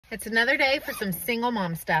It's another day for some single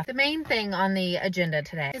mom stuff. The main thing on the agenda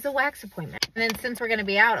today is a wax appointment. And then since we're gonna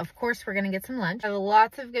be out, of course, we're gonna get some lunch. I have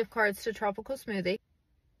lots of gift cards to Tropical Smoothie.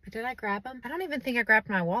 But did I grab them? I don't even think I grabbed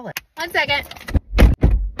my wallet. 1 second.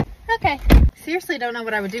 Okay. Seriously, don't know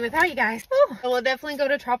what I would do without you guys. Whew. We'll definitely go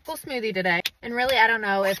to Tropical Smoothie today. And really, I don't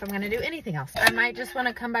know if I'm gonna do anything else. I might just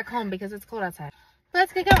wanna come back home because it's cold outside.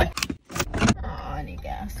 Let's get going. Oh, I need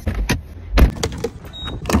gas.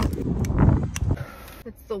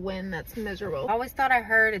 It's the wind that's miserable. I always thought I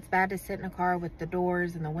heard it's bad to sit in a car with the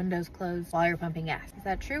doors and the windows closed while you're pumping gas. Is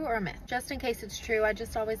that true or a myth? Just in case it's true, I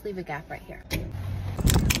just always leave a gap right here.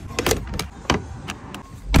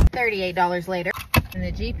 $38 later, and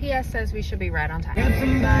the GPS says we should be right on time.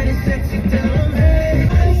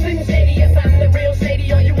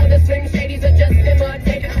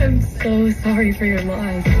 I'm so sorry for your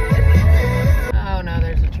loss. Oh no,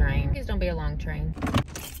 there's a train. Please don't be a long train.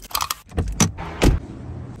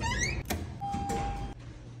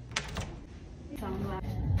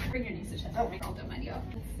 Bring your knees to chest. Oh, I'll do my deal.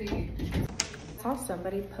 Let's see. I saw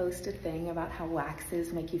somebody post a thing about how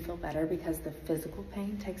waxes make you feel better because the physical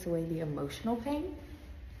pain takes away the emotional pain.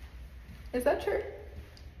 Is that true?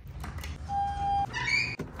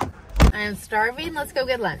 I am starving. Let's go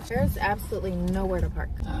get lunch. There's absolutely nowhere to park.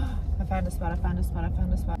 I found a spot, I found a spot, I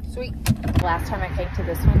found a spot. Sweet. Last time I came to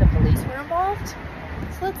this one, the police were involved.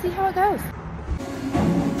 So let's see how it goes.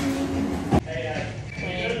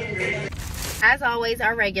 As always,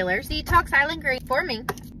 our regulars. Detox Island Green for me.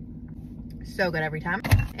 So good every time.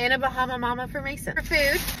 And a Bahama Mama for Mason. For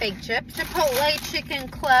food, fake chips, Chipotle Chicken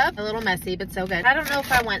Club. A little messy, but so good. I don't know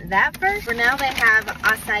if I want that first. For now, they have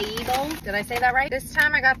acai bowls. Did I say that right? This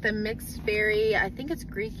time I got the mixed berry, I think it's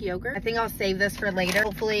Greek yogurt. I think I'll save this for later.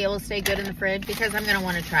 Hopefully it will stay good in the fridge because I'm gonna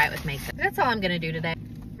wanna try it with Mason. That's all I'm gonna do today.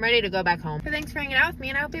 I'm ready to go back home. So thanks for hanging out with me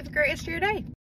and I hope you have a great rest of your day.